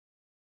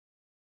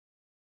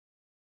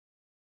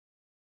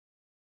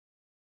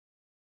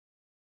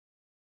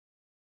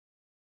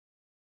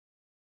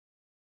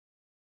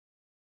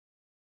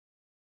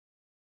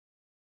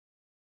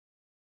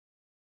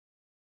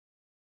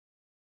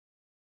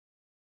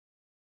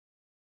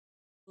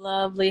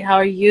Lovely. How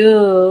are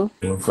you?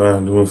 Doing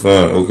fine, doing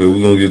fine. Okay,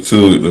 we're gonna get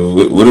to it though.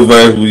 What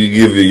advice would you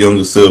give your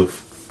younger self?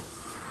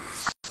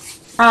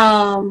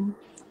 Um,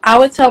 I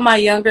would tell my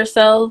younger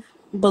self,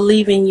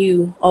 believe in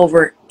you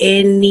over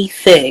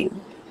anything.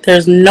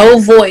 There's no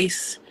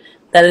voice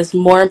that is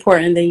more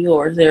important than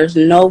yours. There's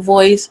no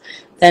voice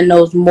that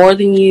knows more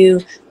than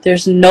you.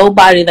 There's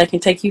nobody that can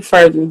take you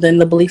further than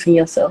the belief in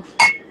yourself.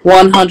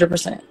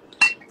 100%.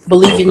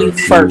 Believe in you Okay,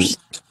 cool. first.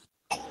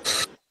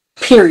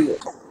 Period.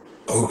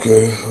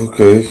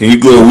 Okay. Can you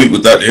go a week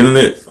without the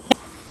internet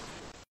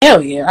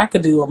Hell yeah, I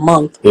could do a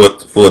month. for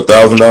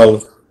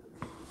 $1,000?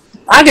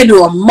 I could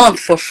do a month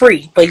for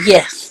free, but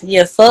yes,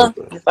 yes, sir.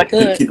 Okay. Yes, I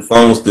could. Keep the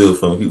phone still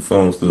fun. Keep the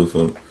phone still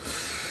fun.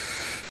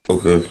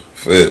 Okay,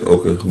 fair.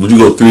 Okay. Would you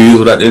go 3 years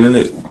without the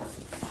internet?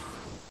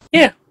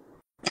 Yeah.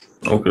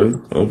 Okay.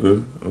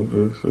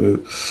 Fair.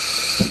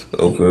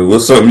 Okay.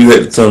 What's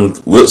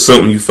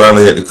something you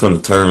finally had to come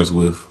to terms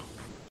with?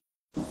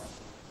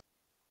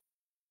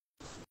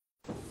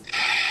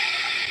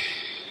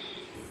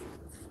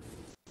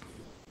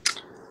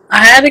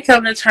 I had to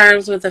come to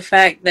terms with the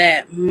fact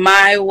that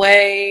my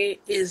way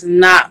is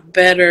not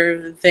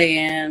better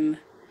than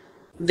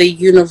the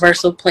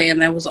universal plan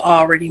that was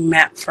already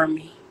mapped for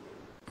me.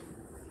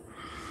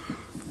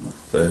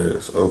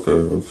 Fast.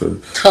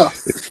 Okay.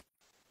 Tough.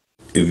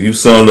 If you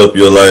summed up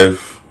your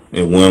life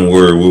in one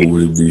word, what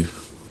would it be?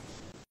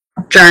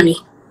 Journey.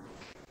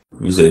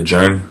 You said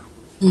journey.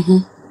 hmm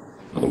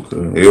Okay.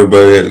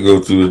 Everybody had to go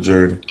through a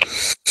journey.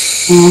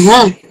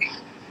 hmm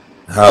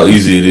How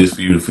easy it is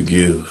for you to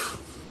forgive.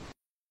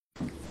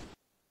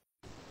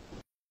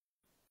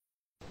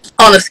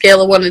 On a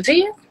scale of 1 to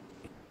 10,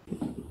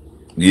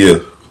 Yeah.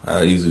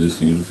 How easy it is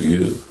for you to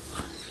forgive.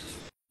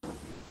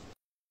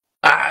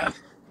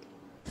 5.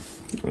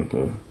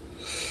 Okay.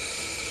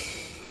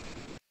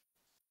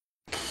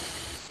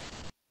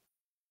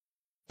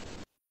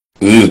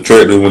 Is it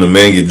attractive when a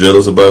man get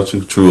jealous about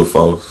you? True or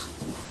false?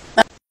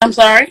 I'm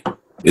sorry?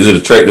 Is it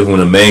attractive when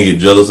a man get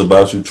jealous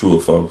about you? True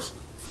or false?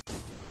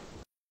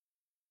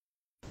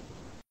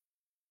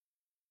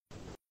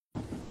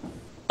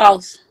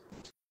 False.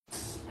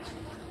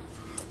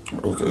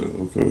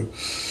 Okay.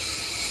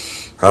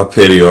 How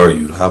petty are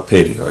you? How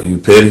petty? Are you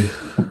petty?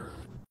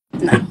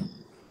 No,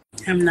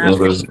 I'm not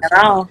pretty Okay.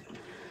 at all.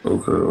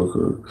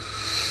 Okay.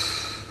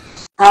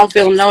 I don't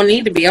feel no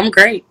need to be. I'm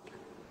great.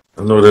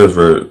 I know that's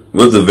right.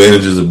 What's the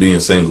advantages of being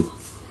single?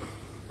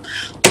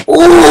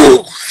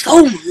 Ooh,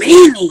 so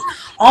many.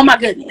 Oh my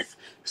goodness.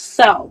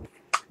 So,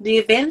 the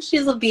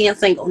advantages of being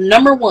single.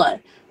 Number one,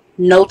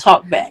 no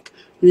talk back.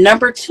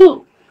 Number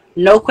two,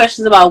 no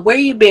questions about where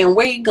you been,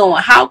 where you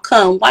going, how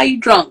come, why you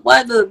drunk,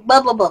 why the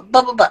blah blah blah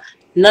blah blah blah.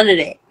 None of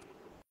that.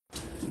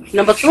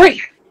 Number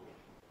three,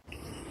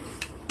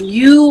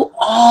 you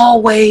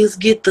always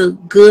get the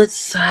good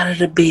side of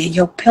the bed.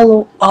 Your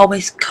pillow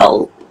always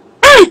cold.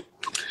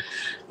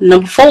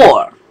 Number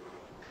four,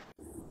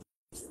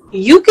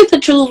 you get to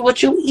choose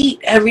what you eat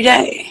every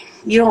day.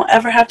 You don't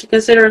ever have to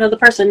consider another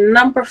person.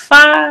 Number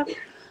five,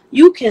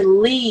 you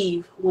can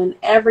leave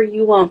whenever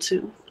you want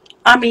to.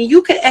 I mean,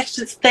 you can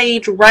exit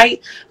stage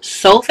right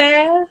so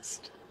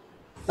fast.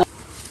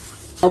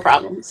 No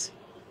problems.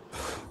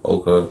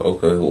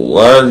 Okay.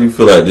 Why do you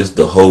feel like this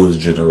the whole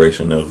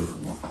generation ever?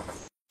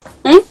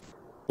 Hmm?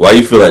 Why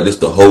you feel like this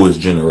the whole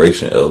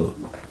generation ever?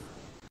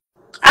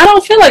 I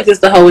don't feel like this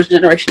the whole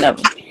generation of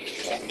them.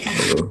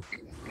 Okay.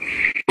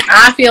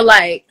 I feel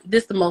like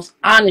this the most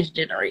honest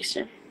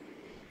generation.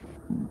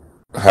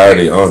 How are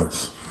they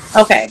honest?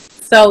 Okay,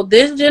 so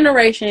this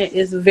generation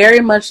is very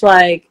much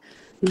like,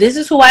 this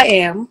is who I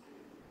am.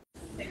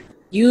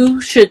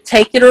 You should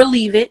take it or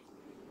leave it.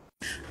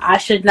 I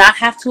should not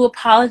have to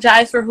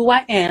apologize for who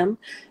I am.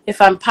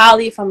 If I'm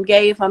poly, if I'm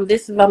gay, if I'm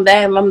this, if I'm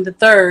that, if I'm the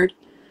third,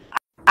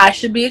 I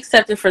should be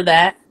accepted for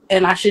that,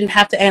 and I shouldn't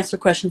have to answer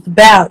questions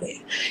about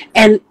it.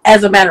 And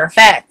as a matter of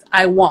fact,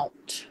 I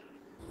won't.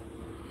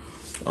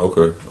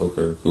 Okay.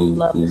 Cool,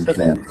 Love it cool, for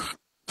cool. them.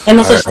 And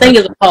no such Alright. thing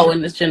as a poe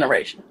in this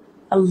generation.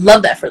 I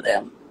love that for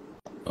them.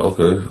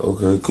 Okay,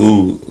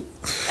 cool.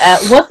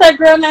 What's that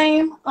girl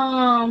name?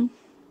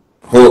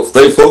 Hold,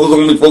 stay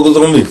focus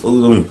on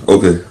me.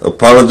 Okay.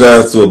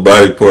 Apologize to a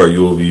body part you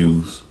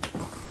overuse.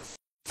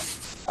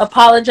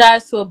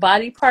 Apologize to a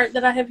body part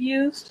that I have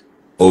used.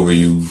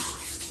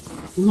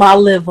 Overuse. My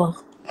liver.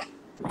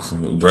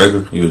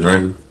 Drinker? You a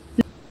drinker?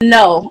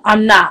 No,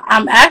 I'm not.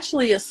 I'm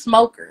actually a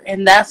smoker,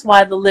 and that's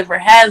why the liver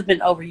has been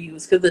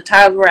overused. Because the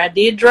times where I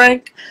did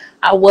drink,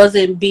 I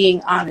wasn't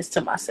being honest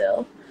to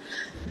myself.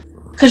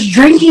 Because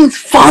drinking's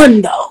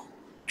fun, though.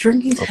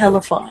 Drinking's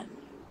hella fun.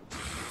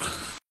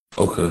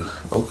 Okay.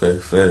 But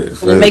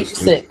it make you Facts.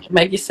 sick. It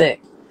make you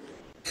sick.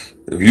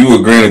 If you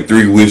were granted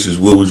 3 wishes,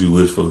 what would you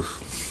wish for?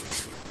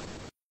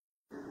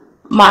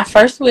 My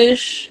first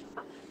wish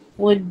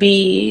would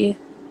be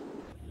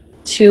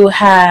to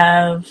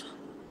have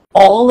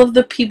all of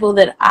the people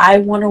that I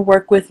want to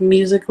work with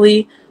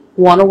musically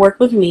want to work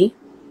with me.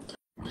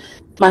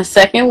 My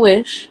second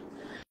wish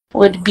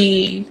would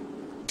be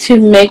to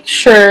make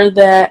sure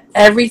that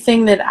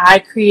everything that I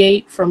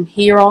create from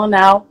here on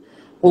out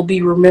will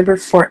be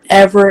remembered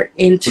forever Put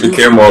the into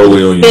camera all the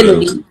way on you,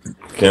 infinity. man.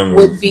 Camera.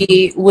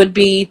 Would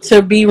be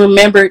to be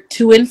remembered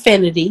to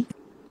infinity.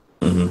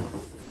 Mm-hmm.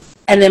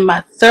 And then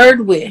my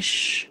third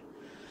wish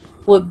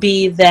would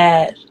be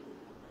that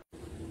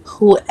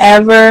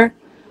whoever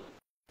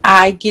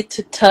I get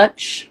to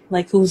touch,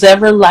 like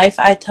whoever life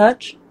I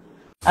touch,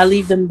 I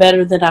leave them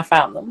better than I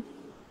found them.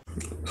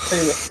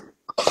 Anyway,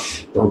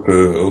 Okay,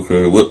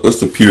 okay. What's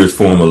the purest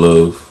form of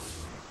love?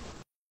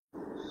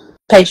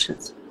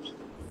 patience.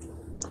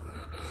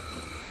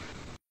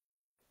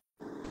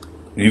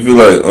 You feel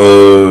like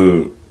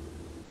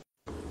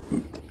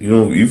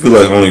you feel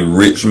like only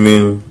rich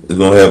men is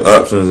gonna have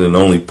options and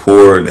only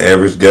poor and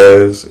average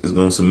guys is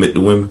gonna submit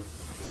to women?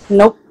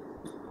 Nope,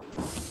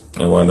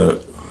 And why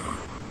not?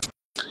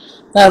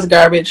 that's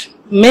garbage.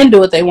 Men do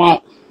what they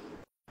want,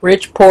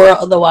 rich, poor,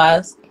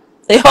 otherwise.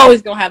 They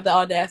always gonna have the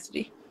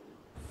audacity.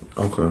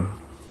 Okay.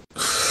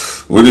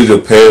 What did your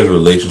past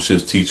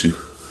relationships teach you?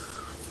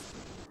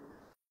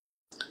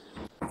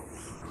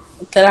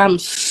 That I'm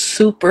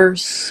super,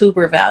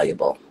 super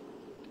valuable.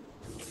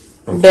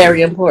 Okay.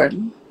 Very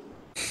important.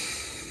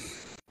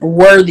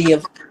 Worthy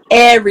of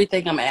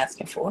everything I'm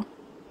asking for.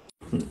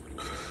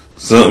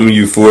 Something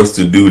you forced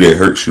to do that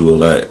hurts you a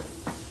lot.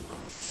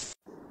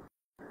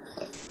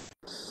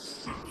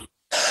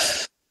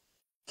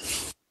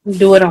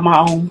 Do it on my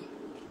own.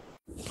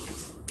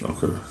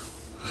 Okay.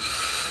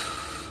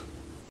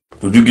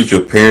 Would you get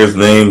your parents'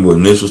 name or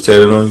initials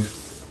tatted on you?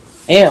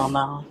 Hell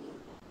no.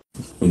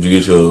 Would you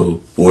get your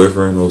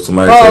boyfriend or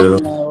somebody Fuck tatted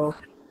on no.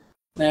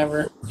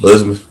 Never. you?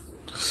 Husband?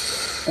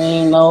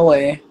 Ain't no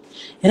way.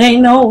 It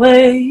ain't no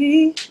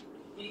way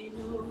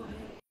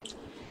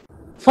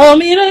for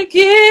me to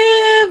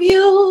give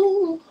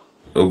you.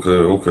 Okay,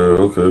 okay,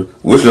 okay.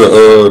 What's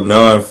your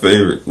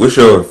non-favorite? What's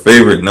your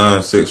favorite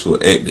non-sexual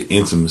act of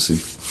intimacy?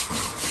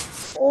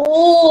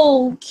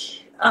 Oh,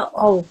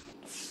 oh,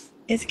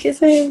 is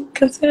kissing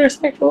considered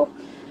sexual?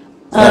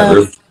 Not Um,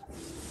 really.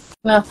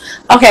 no.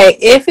 Okay,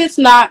 if it's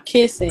not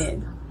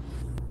kissing,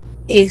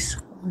 it's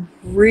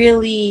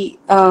really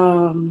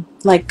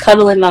like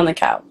cuddling on the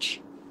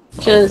couch.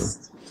 Okay.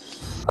 Just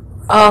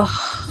oh,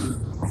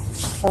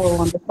 so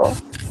wonderful.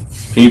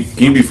 Can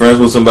you be friends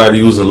with somebody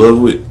you was in love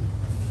with?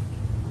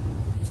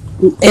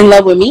 In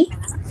love with me?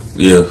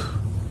 Yeah.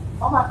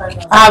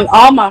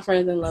 All my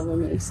friends in love with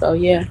me. So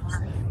yeah,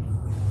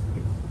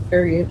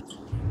 period.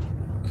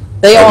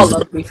 They How all does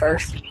loved me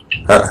first.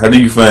 how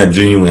do you find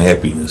genuine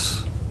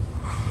happiness?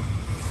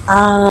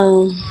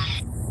 Um,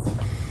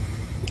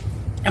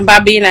 and by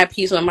being at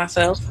peace with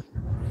myself.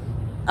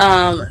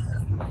 Um,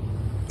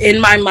 in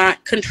my mind,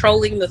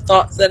 controlling the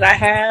thoughts that I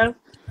have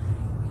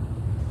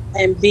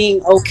and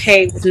being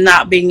okay with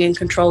not being in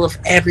control of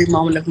every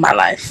moment of my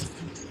life.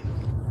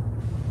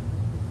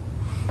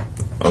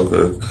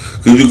 Okay.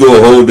 Could you go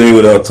a whole day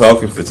without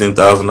talking for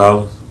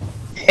 $10,000?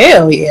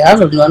 Hell yeah,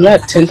 I've done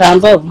that 10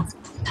 times over.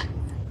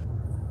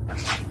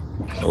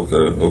 Okay,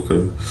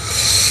 okay.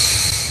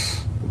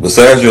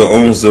 Besides your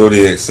own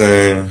zodiac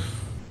sign,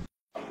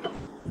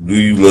 do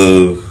you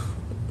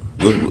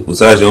love?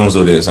 Besides your own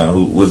zodiac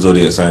sign, what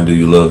zodiac sign do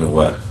you love and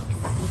why?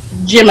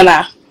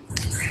 Gemini.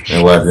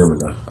 And why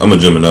Gemini? I'm a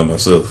Gemini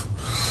myself.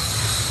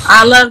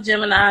 I love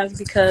Geminis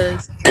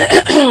because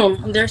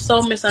they're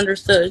so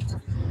misunderstood.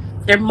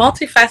 They're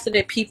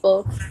multifaceted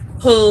people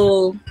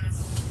who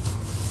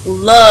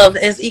love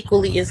as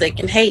equally as they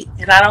can hate.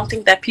 And I don't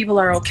think that people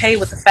are okay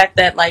with the fact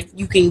that like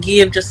you can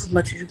give just as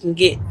much as you can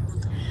get.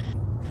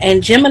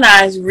 And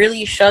Geminis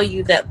really show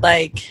you that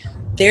like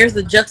there's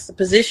a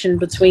juxtaposition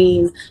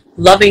between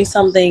loving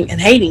something and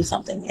hating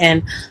something.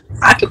 And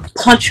I could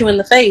punch you in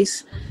the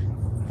face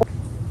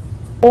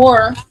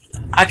or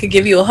I could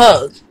give you a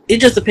hug. It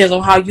just depends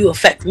on how you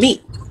affect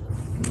me.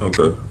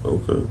 Okay,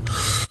 okay,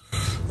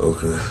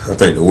 okay. I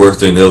think the worst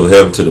thing that ever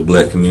happened to the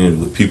black community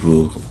with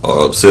people who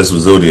are obsessed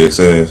with zodiac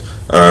signs.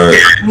 All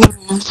right.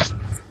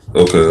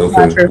 Okay,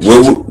 Not okay. true.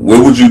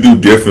 What would you do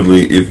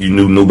differently if you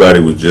knew nobody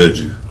would judge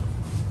you?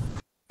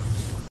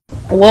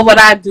 What would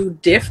I do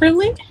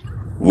differently?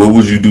 What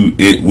would you do?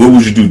 What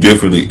would you do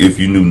differently if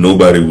you knew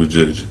nobody would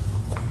judge you?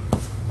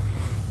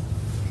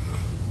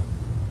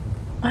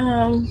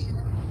 Um,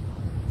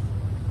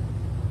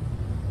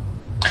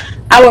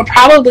 I would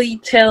probably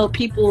tell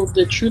people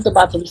the truth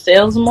about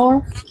themselves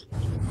more.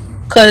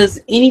 Cause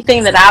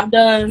anything that I've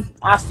done,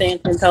 I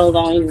stand 10 toes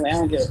on anyway.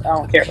 I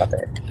don't care about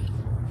that.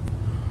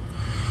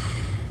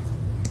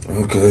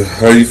 Okay.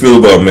 How do you feel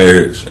about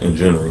marriage in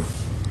general?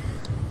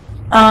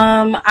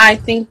 I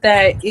think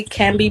that it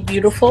can be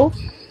beautiful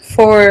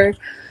for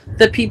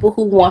the people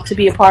who want to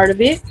be a part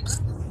of it,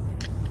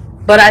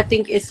 but I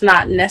think it's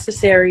not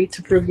necessary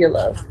to prove your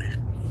love.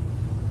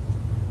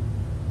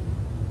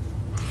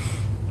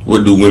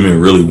 What do women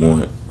really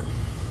want?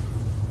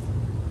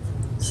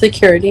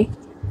 Security,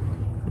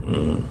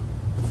 Mm,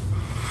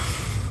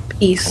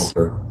 peace.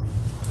 okay.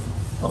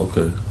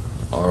 Okay.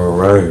 All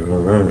right.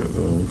 All right.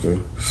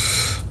 Okay.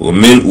 Well,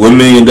 $1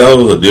 million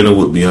or dinner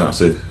with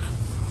Beyonce?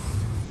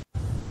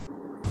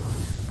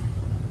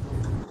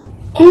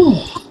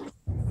 Mm.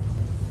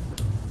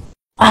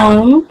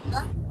 Um,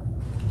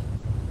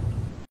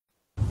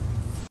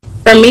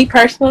 for me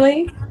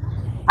personally,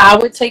 I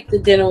would take the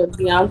dinner with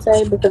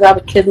Beyonce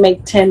because could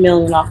make 10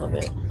 million off of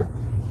it.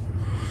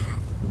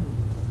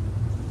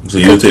 So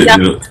you'll Because take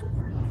dinner.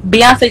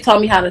 Beyonce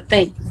taught me how to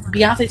think.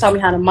 Beyonce taught me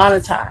how to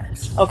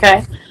monetize.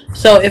 Okay,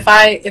 so if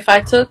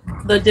I took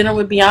the dinner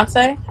with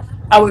Beyonce,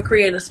 I would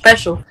create a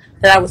special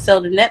that I would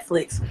sell to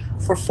Netflix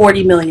for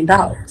 $40 million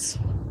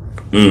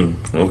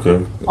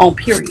Okay. on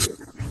period.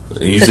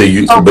 And you Because say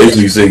you so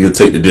basically you say you'll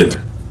take the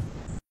dinner.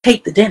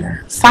 take the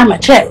dinner, sign my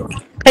check,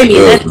 pay me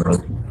in that.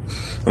 Man.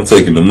 I'm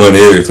taking the money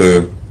every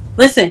time.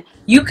 Listen,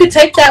 you could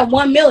take that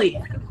 1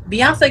 million.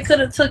 Beyonce could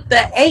have took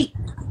that 8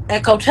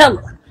 at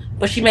Coachella,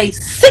 but she made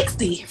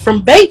 60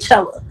 from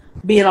Baychella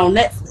being on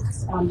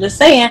Netflix. I'm just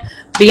saying,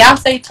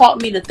 Beyonce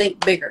taught me to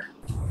think bigger.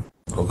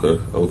 Okay.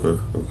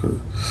 Okay. Okay.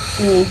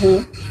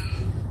 Mm-hmm.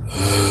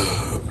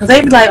 Cause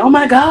they be like, "Oh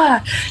my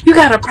God, you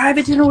got a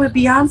private dinner with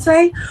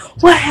Beyonce?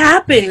 What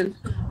happened?"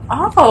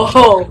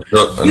 Oh,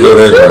 I know you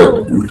that's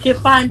too right. can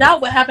find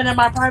out what happened at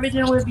my private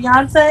dinner with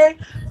Beyonce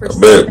for I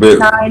seven bet.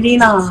 ninety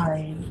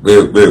nine.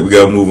 Bet. We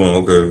gotta move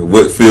on. Okay.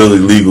 What feels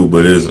illegal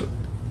but isn't?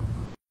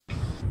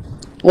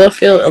 Well,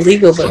 feel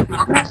illegal, but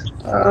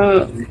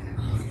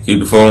Keep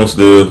the phone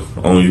still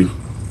on you.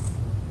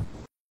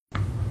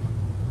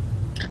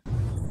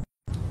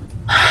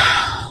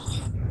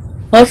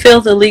 what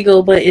feels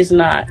illegal but is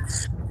not.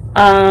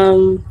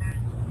 Um,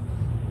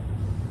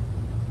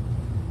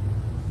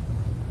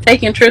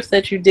 taking trips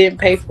that you didn't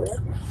pay for.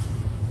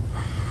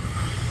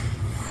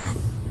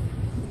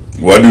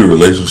 Why do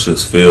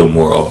relationships fail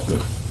more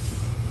often?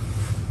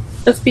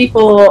 Because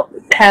people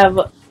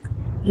have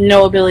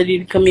no ability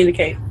to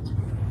communicate.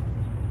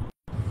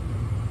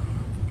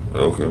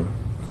 Okay.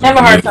 They have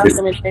a hard time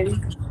Communicate.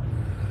 communicating.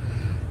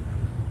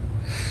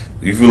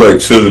 You feel like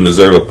children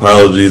deserve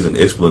apologies and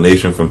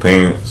explanation from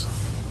parents?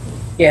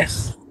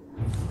 Yes.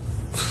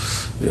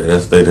 Yeah,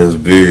 that's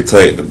very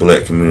tight in the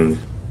black community.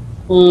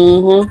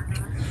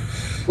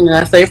 Mm-hmm.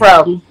 That's their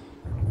problem.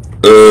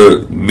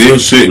 Men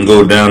shouldn't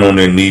go down on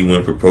their knee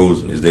when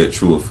proposing. Is that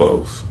true or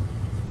false?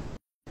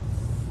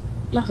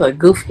 That's a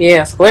goofy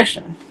ass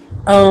question.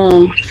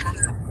 Um,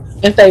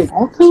 if they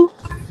want to,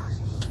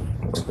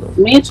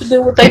 men should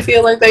do what they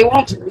feel like they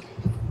want to.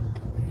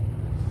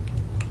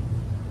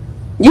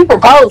 You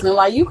proposing,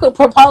 like you could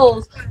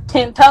propose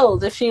 10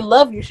 toes. If she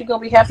love you, she gonna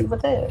be happy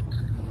with that.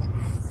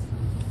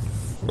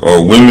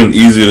 Are women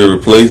easier to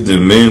replace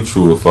than men?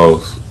 True or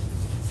false?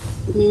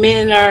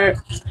 Men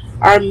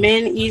are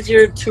men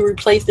easier to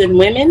replace than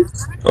women?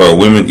 Are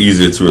women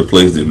easier to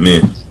replace than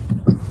men?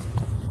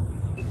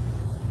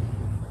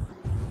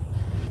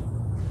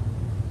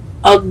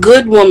 A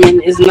good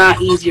woman is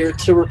not easier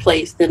to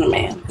replace than a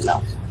man.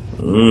 No,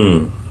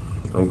 Mm,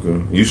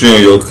 okay. Are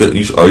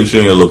you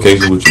sharing your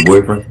location with your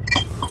boyfriend?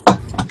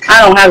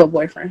 I don't have a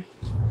boyfriend.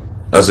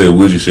 I said,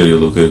 would you share your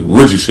location?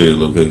 Would you share your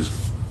location?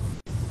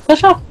 For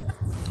sure,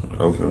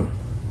 Okay.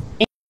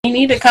 he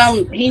need to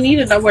come. He need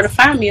to know where to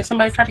find me if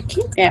somebody try to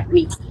kidnap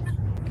me.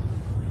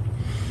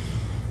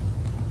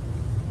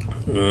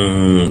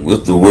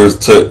 What's the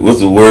worst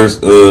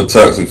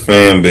toxic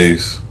fan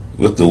base?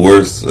 What's the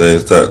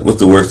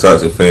worst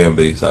toxic fan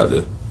base out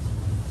there?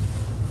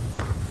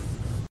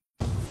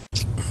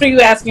 What are you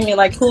asking me?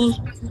 Like who's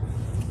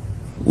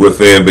What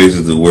fan base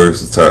is the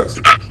worst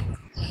toxic?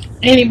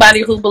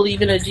 anybody who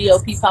believe in a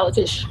GOP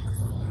politician?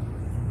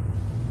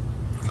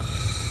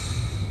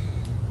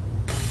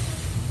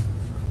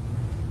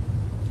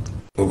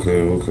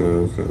 Okay.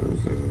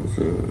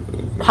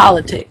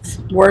 Politics.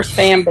 Worst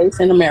fan base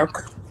in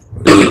America.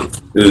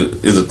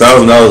 Is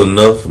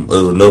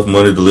 $1,000 enough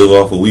money to live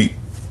off a week?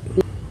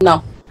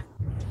 No.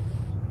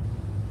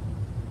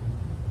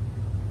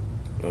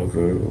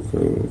 Okay.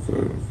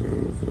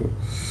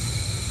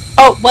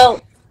 Oh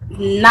well,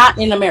 not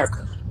in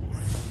America.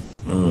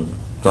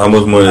 So how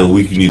much money a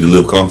week you need to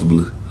live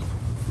comfortably?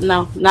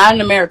 No, not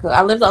in America.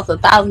 I lived off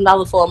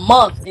 $1,000 for a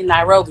month in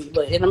Nairobi,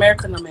 but in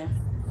America, no man.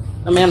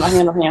 No man, no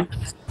hand, no hand.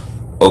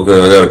 Okay,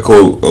 I got a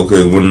quote.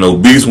 Okay, when an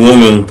obese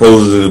woman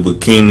poses in a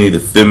bikini, the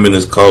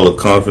feminists call her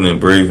confident,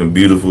 brave, and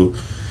beautiful.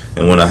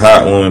 And when a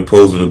hot woman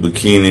poses in a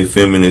bikini,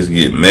 feminists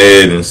get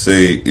mad and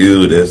say,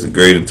 ew, that's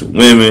degrading to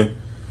women.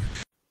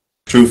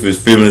 Truth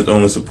is, feminists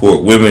only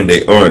support women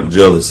they aren't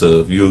jealous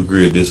of. You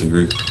agree or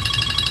disagree?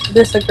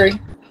 Disagree.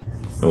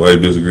 Why you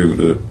disagree with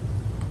that?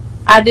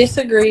 I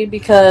disagree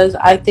because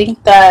I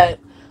think that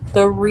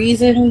the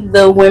reason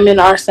the women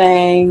are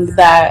saying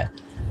that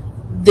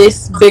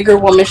this bigger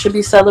woman should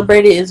be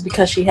celebrated is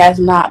because she has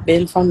not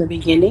been from the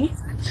beginning.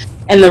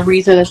 And the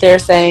reason that they're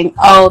saying,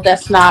 oh,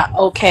 that's not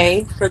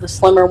okay for the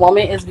slimmer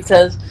woman is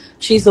because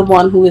she's the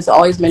one who has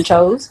always been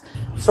chose.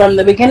 From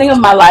the beginning of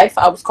my life,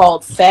 I was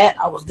called fat.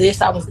 I was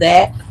this, I was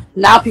that.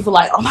 Now people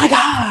are like, oh my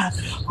God,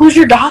 who's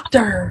your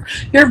doctor?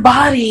 Your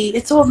body,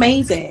 it's so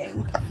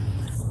amazing.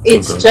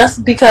 It's Okay.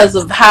 just because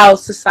of how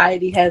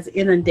society has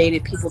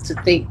inundated people to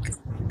think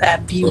that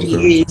Okay.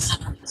 beauty is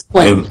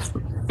slim.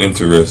 In-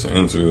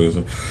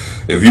 interesting.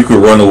 If you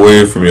could run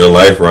away from your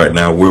life right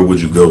now, where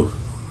would you go?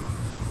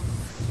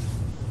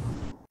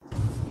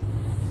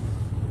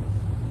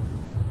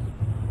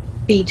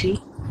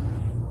 Fiji.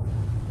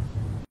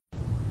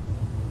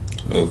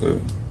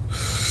 Okay.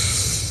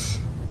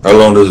 How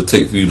long does it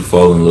take for you to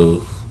fall in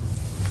love?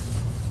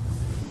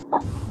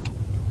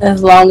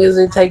 As long as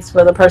it takes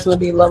for the person to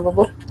be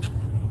lovable.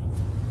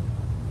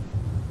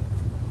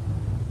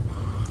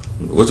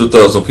 What's your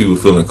thoughts on people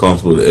feeling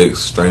comfortable to ask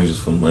strangers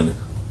for money?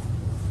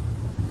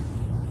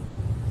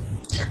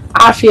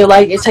 I feel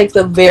like it takes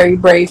a very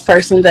brave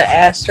person to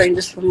ask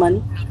strangers for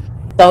money.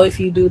 So if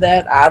you do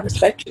that, I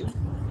respect you.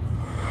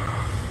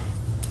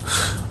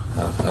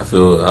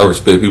 I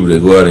respect people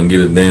that go out and get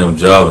a damn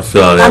job and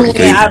fill out an I mean,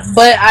 application.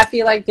 but I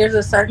feel like there's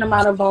a certain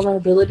amount of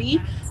vulnerability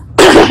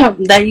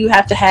that you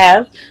have to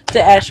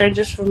ask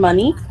strangers for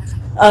money.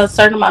 A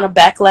certain amount of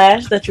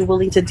backlash that you're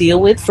willing to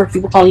deal with for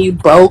people calling you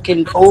broke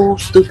and oh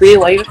stupid.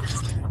 Like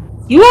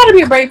you got to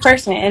be a brave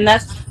person, and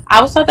that's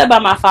I was taught that by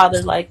my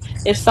father. Like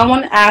if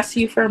someone asks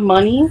you for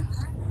money,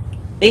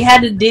 they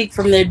had to dig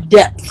from their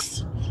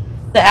depths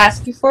to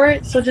ask you for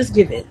it. So just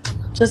give it.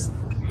 Just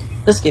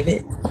give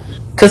it.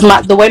 Cause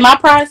the way my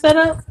pride set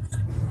up,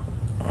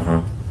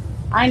 Uh-huh.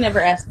 I never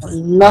asked for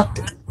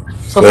nothing.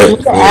 So for me Fact,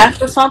 to fact. ask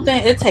for something,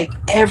 it take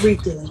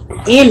everything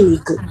in me.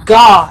 Good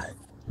God,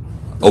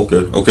 Okay,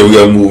 okay, we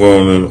gotta move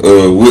on.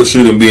 Then. What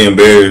shouldn't be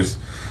embarrassed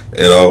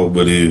at all,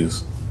 but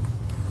is?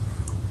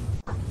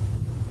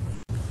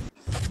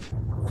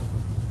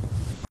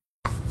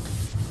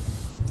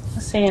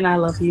 saying I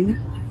love you.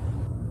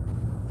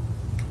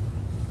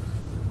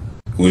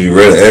 Would you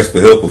rather ask for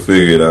help or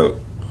figure it out?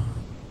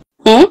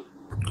 Hmm?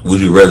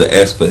 Would you rather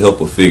ask for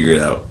help or figure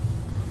it out?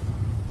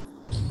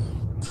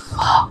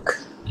 Fuck.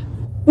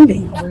 I'm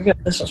being real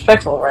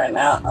disrespectful right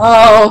now.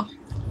 Oh,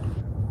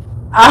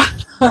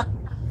 I,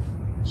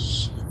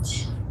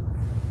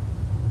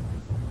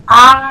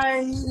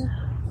 I,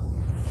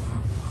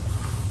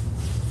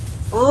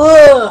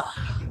 ugh.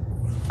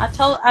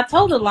 I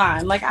told the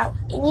line like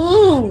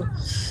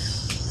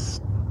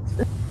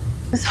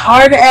it's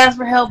hard to ask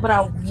for help, but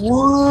I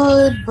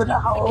would, but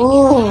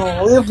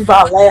it'd be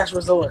my last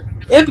resort.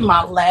 It'd be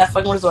my last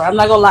fucking resort. I'm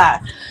not gonna lie.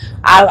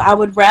 I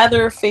would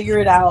rather figure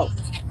it out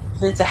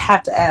than to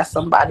have to ask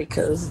somebody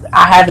because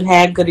I haven't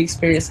had good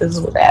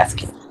experiences with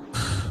asking.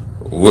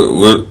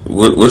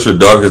 What's your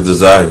darkest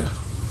desire?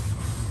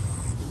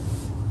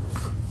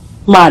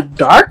 My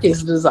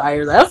darkest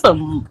desire. That's a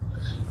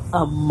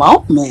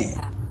moment.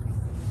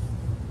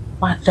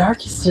 My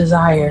darkest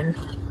desire.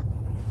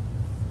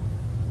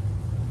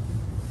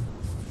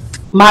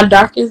 My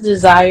darkest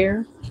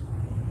desire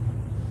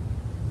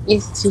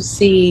is to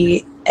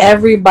see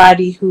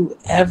everybody who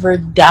ever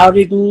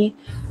doubted me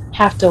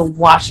have to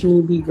watch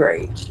me be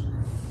great.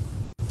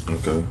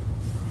 Okay.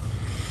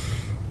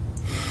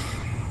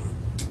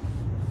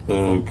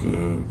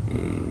 Okay.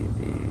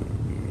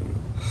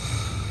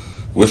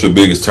 What's your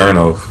biggest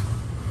turnoff?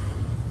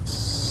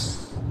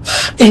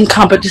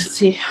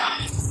 Incompetency.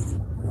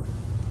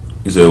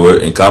 You said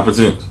what?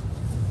 Incompetence?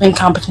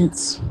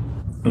 Incompetence.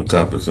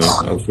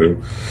 Incompetence. Okay.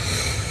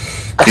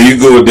 Can you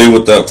go a day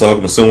without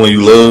talking to someone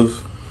you love?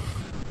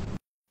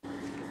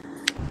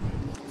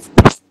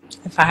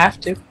 If I have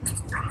to.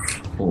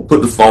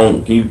 Put the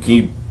phone. Can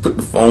you put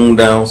the phone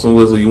down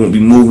somewhere so you won't be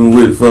moving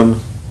with it for me?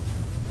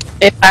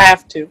 If I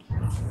have to.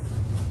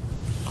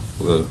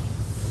 Okay.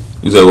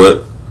 You said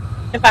what?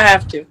 If I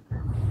have to.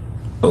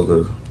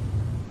 Okay.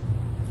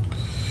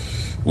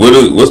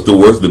 What's the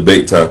worst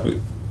debate topic?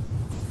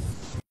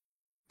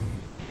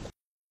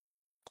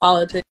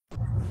 Politics.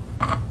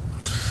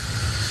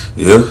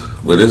 Yeah,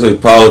 but they say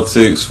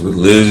politics,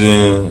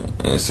 religion,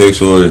 and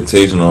sexual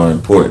orientation are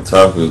important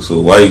topics.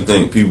 So why do you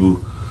think people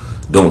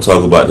don't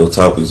talk about those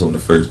topics on the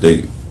first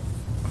date?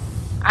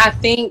 I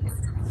think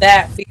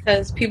that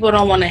because people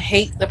don't want to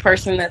hate the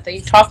person that they're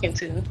talking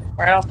to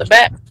right off the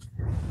bat.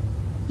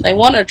 They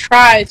want to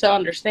try to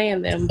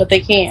understand them, but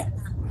they can't.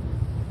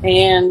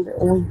 And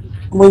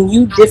when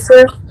you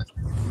differ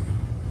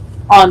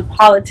on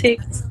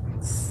politics,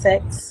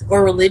 sex,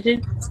 or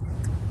religion,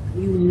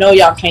 you know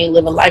y'all can't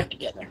live a life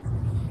together.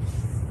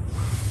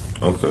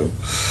 Okay.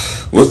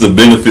 What's the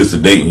benefits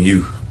of dating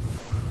you?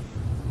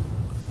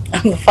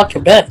 I'm the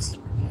fucking best.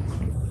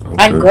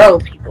 I Okay. grow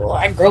people.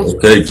 I grow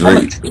Okay, so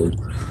Drake. much.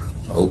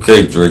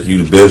 Okay, Drake.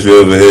 You the best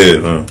you ever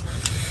had, huh?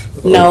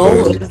 No,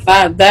 Okay. it's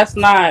not. That's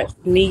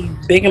not me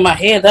big in my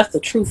head. That's the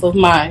truth of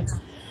my.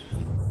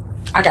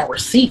 I got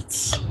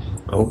receipts.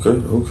 Okay.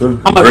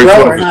 Okay. I'm a Great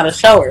grower, topic. not a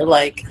shower.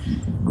 Like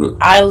Good.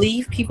 I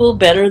leave people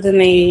better than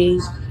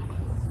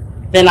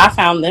I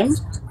found them.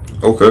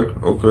 Okay.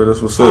 Okay.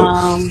 That's what's up.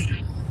 Um,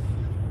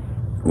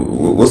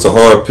 What's a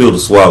hard pill to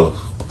swallow?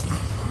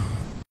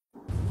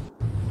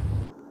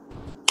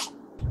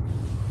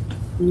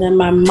 and then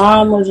my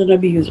mom was an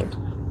abuser.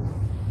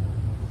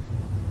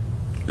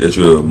 That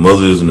your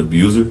mother is an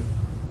abuser?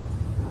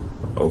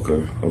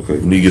 Okay. Okay.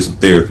 You need to get some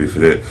therapy for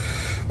that.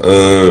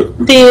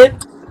 Did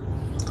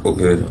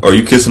Okay. Are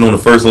you kissing on the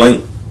first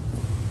link?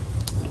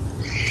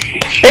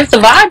 if the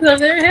vibes are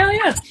there? Hell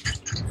yeah.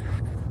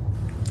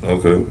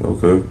 Okay.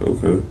 Okay.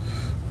 Okay.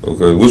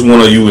 Okay. Which one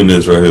are you in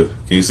this right here?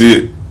 Can you see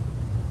it?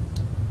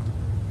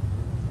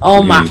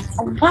 Oh my!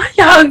 Mm. Why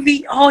y'all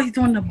be always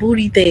doing the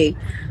booty thing?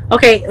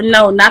 Okay,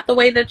 no, not the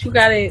way that you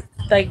got it.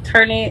 Like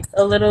turn it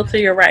a little to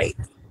your right.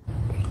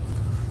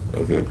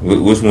 Okay.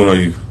 Which one are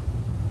you?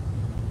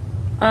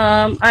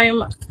 I'm.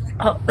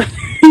 Oh.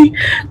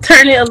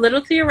 Turn it a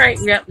little to your right.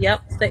 Yep,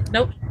 yep. Stay.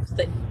 Nope.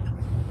 Stay.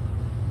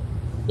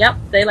 Yep.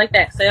 Stay like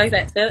that. Stay like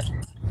that. Stay.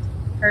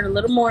 Turn a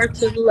little more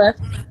to the left.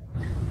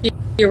 To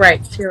your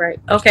right. To your right.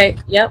 Okay.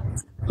 Yep.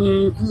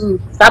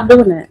 Stop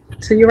doing that.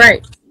 To your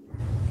right.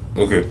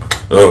 Okay.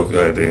 Oh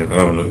goddamn! I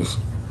don't know.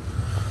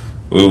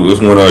 Which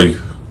one are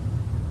you?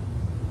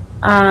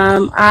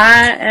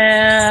 I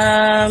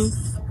am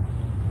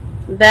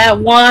that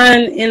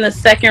one in the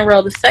second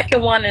row. The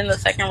second one in the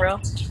second row.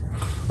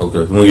 Okay.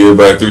 You want to give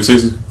everybody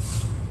 360?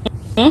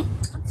 Hmm?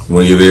 You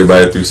want to give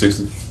everybody a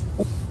 360?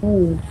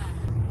 Ooh.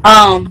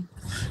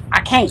 I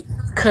can't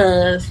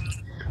cause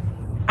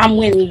I'm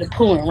Winnie the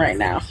Pooh right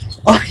now.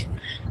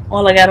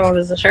 All I got on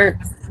is a shirt.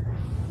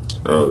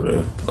 Oh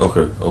man.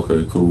 Okay.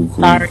 Okay. Cool.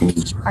 Cool. Sorry, Cool.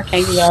 I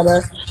can't give y'all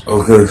the.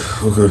 Okay.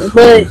 Okay.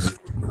 Okay.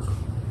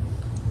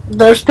 But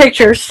there's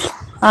pictures.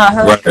 Uh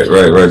huh. Right.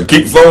 Right. Right.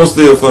 Keep the phone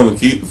still for me.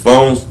 Keep the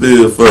phone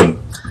still for me. Yeah,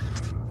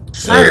 I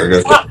Sir,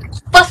 got stop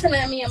that. fussing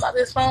at me about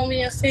this phone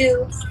being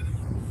sealed.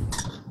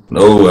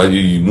 No,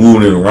 you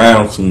moving it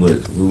around too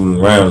much. Moving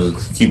it around.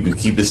 Just keep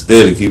it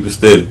steady. Keep it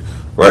steady.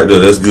 Right there.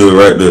 That's good.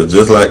 Right there.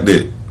 Just like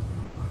that.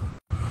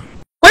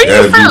 Where you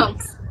Gotta be. from?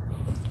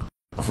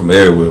 I'm from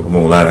everywhere. I'm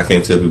gonna lie. I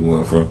can't tell people where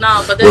I'm from.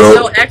 No, but there's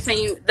no Well, accent.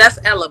 You that's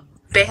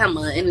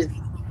Alabama, and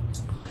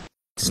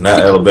it's not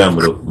Alabama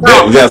though. We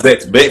strong. got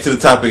back to the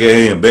topic at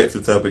hand. Back to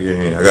the topic at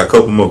hand. I got a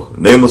couple more.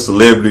 Name a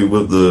celebrity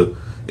with the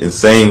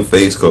insane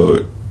face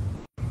card.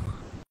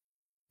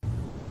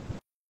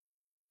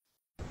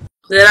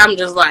 That I'm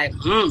just like,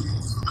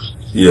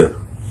 Yeah.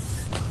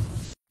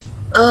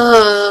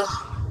 uh,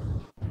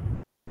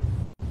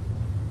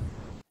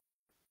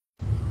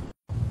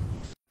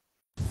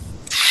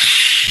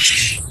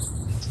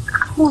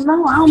 I don't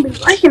know. I don't be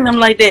liking them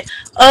like that.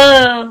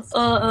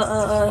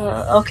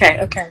 Okay,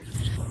 okay.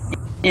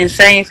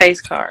 Insane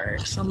face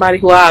card. Somebody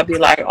who I'll be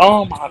like,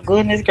 oh my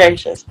goodness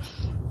gracious.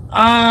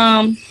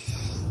 Um,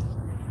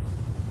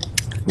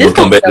 this We'll gonna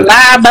come be back a to.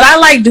 lie, but I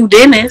like Duke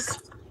Dennis.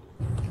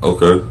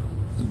 Okay.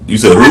 You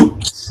said I, who?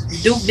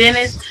 Duke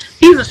Dennis.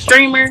 He's a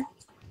streamer.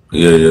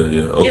 Yeah. Yeah.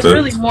 Yeah. It's Okay.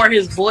 really more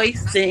his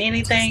voice than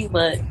anything,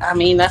 but I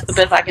mean that's the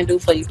best I can do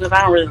for you because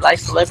I don't really like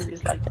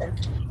celebrities like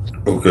that.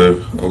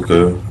 Okay.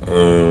 Okay.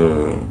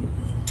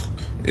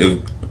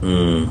 If.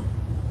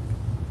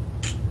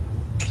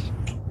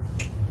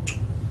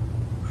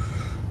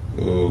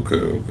 Okay.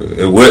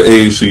 Okay. At what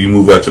age should you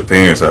move out your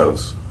parents'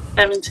 house?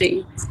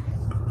 17.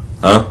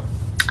 Huh?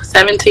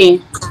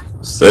 17.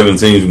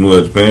 17, you move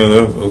out your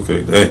parents' house?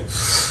 Okay.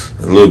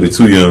 Dang. A little bit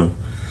too young.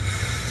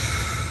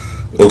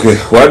 Okay.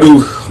 Why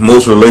do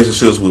most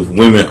relationships with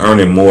women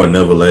earning more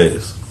never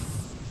last?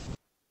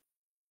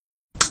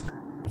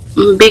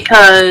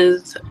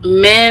 Because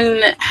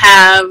men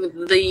have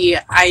the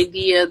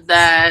idea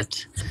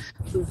that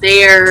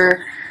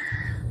their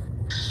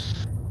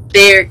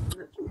their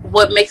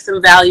what makes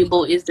them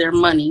valuable is their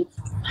money.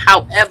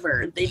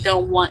 However, they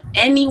don't want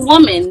any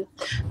woman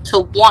to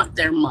want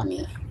their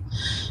money.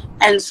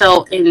 And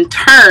so in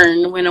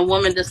turn, when a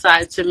woman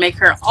decides to make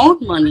her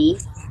own money,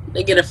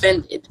 they get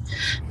offended.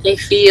 They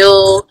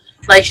feel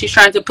like she's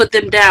trying to put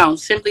them down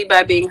simply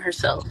by being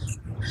herself.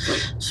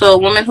 So a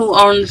woman who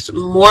owns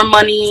more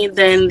money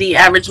than the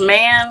average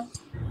man,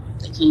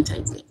 they can't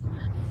take it.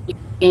 They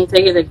can't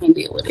take it, they can't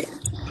deal with it.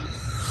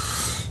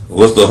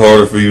 What's the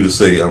harder for you to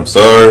say? I'm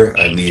sorry,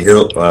 I need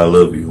help, I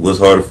love you. What's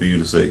harder for you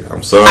to say? I'm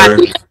I sorry,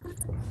 think.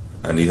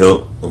 I need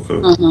help. Okay.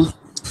 Mm-hmm.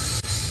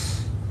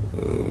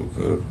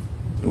 Okay.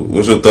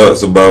 What's your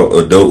thoughts about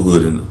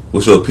adulthood and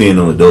what's your opinion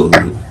on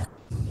adulthood?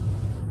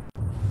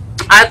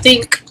 I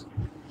think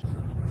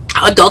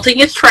adulting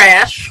is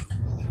trash.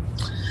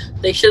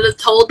 They should have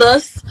told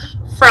us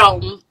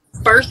from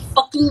first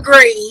fucking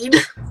grade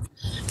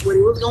what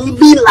it was gonna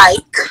be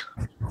like.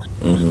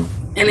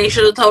 Mm-hmm. And they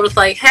should have told us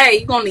like, hey,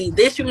 you're gonna need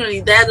this, you're gonna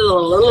need that, blah,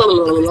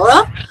 blah, blah,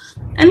 blah.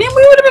 And then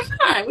we would have been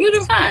fine. We would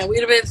have been fine. We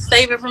would have been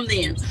saving from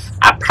then.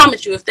 I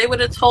promise you, if they would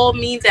have told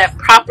me that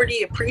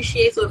property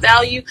appreciates with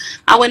value,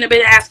 I wouldn't have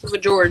been asking for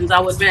Jordans. I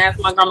would have been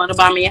asking my grandma to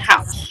buy me a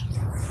house.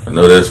 I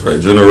know that's right.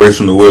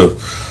 Generational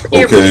wealth.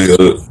 Period.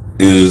 Okay,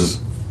 is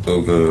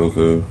okay.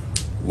 Okay.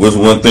 What's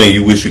one thing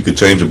you wish you could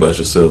change about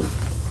yourself?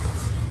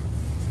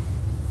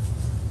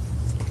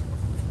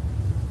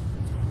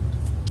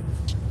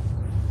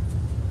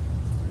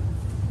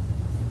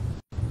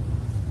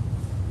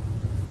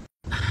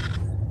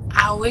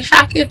 I wish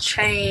I could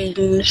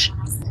change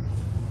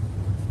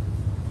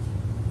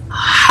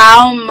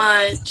how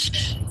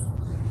much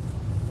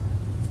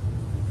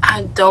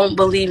I don't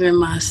believe in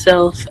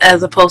myself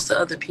as opposed to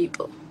other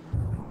people.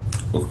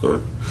 Okay.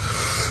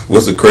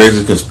 What's the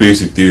craziest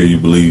conspiracy theory you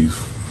believe?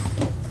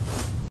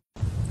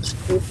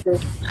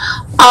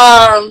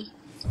 Um,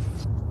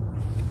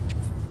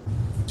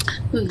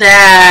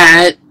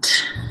 that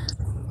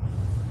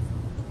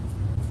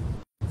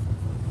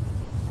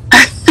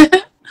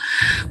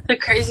The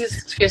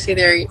craziest conspiracy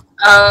theory.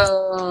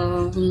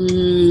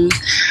 I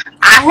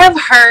have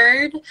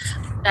heard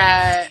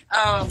that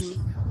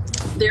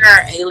there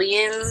are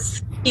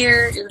aliens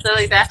here and stuff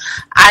like that.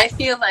 I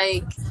feel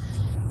like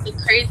the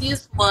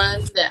craziest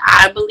one that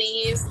I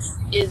believe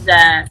is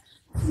that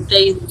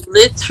they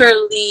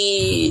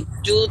literally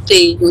do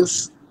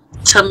things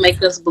to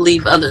make us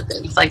believe other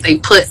things. Like they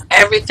put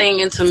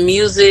everything into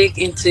music,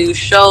 into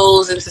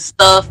shows, into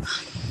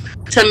stuff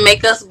to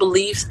make us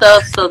believe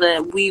stuff so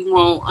that we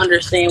won't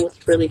understand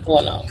what's really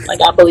going on. Like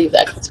I believe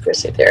that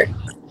conspiracy theory.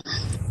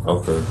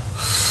 Okay.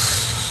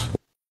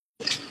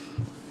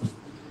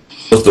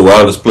 What's the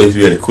wildest place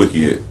you had a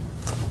quickie at?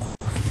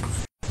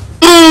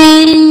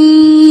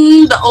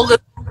 The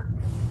oldest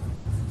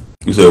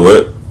You said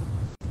what?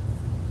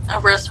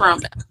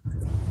 restaurant.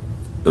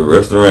 The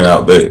restaurant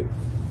out back.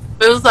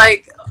 It was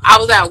like I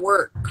was at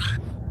work,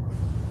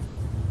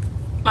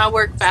 my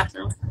work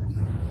bathroom.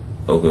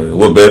 Okay.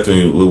 What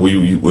bathroom? Where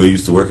you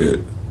used to work at?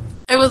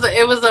 It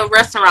was a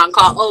restaurant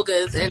called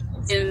Olga's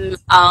in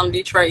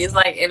Detroit. It's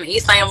like in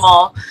East End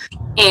Mall,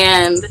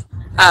 and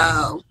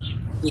um,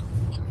 yeah,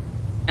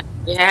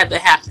 it had to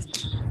happen.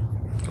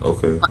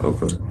 Okay.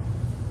 Okay.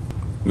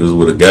 This was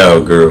with a guy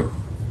or girl.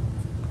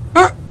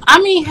 I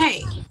mean,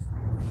 hey,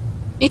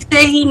 he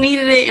said he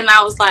needed it, and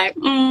I was like,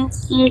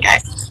 okay.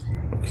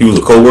 He was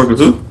a co-worker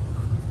too.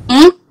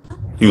 Hmm?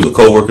 He was a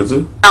co-worker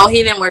too. No,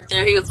 he didn't work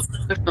there. He was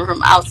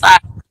from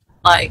outside.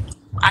 Like,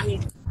 I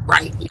need you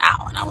right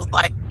now, and I was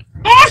like,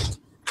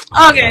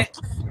 okay.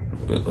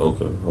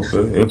 Okay.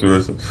 Okay.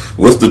 Interesting.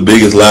 What's the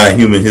biggest lie in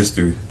human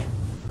history?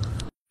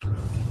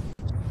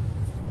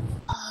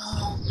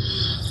 Um,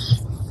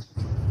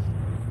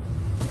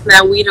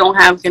 that we don't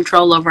have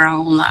control over our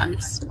own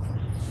lives.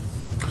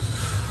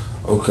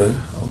 Okay.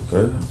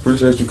 Okay.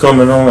 Appreciate you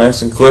coming on,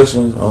 asking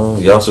questions.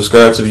 Y'all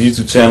subscribe to the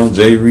YouTube channel,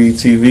 J Reed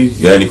TV.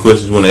 You got any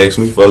questions you want to ask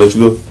me before I let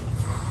you go?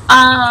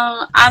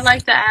 I'd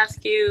like to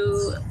ask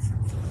you,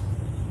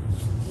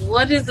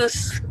 what is the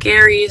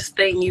scariest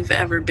thing you've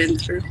ever been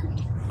through?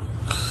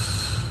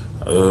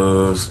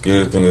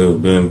 Scariest thing I've ever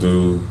been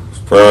through is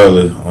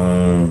probably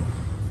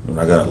when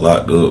I got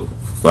locked up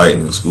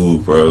fighting in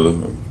school. Probably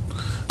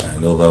I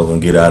didn't know if I was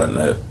gonna get out of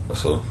that,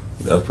 so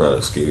that's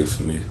probably scary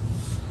for me.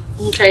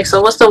 Okay,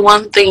 so what's the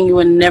one thing you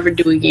would never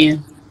do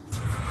again?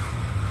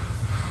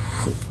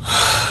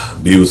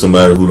 Be with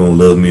somebody who don't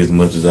love me as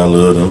much as I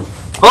love them.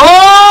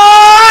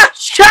 Oh,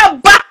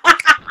 Shabba!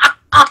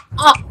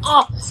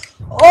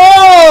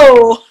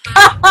 Oh,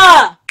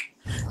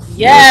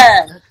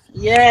 yeah,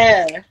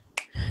 yeah,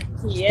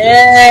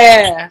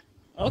 yeah.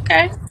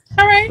 Okay,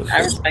 all right, I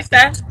respect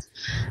that.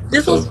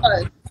 This was So,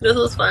 fun. This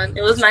was fun.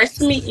 It was nice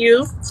to meet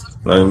you.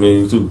 like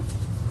me too.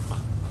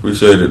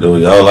 Appreciate it though.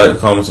 Y'all like,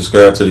 comment,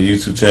 subscribe to the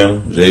YouTube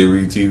channel, J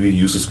Reed TV.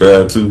 You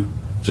subscribe to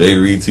J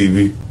Reed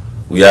TV.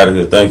 We out of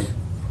here. Thank you.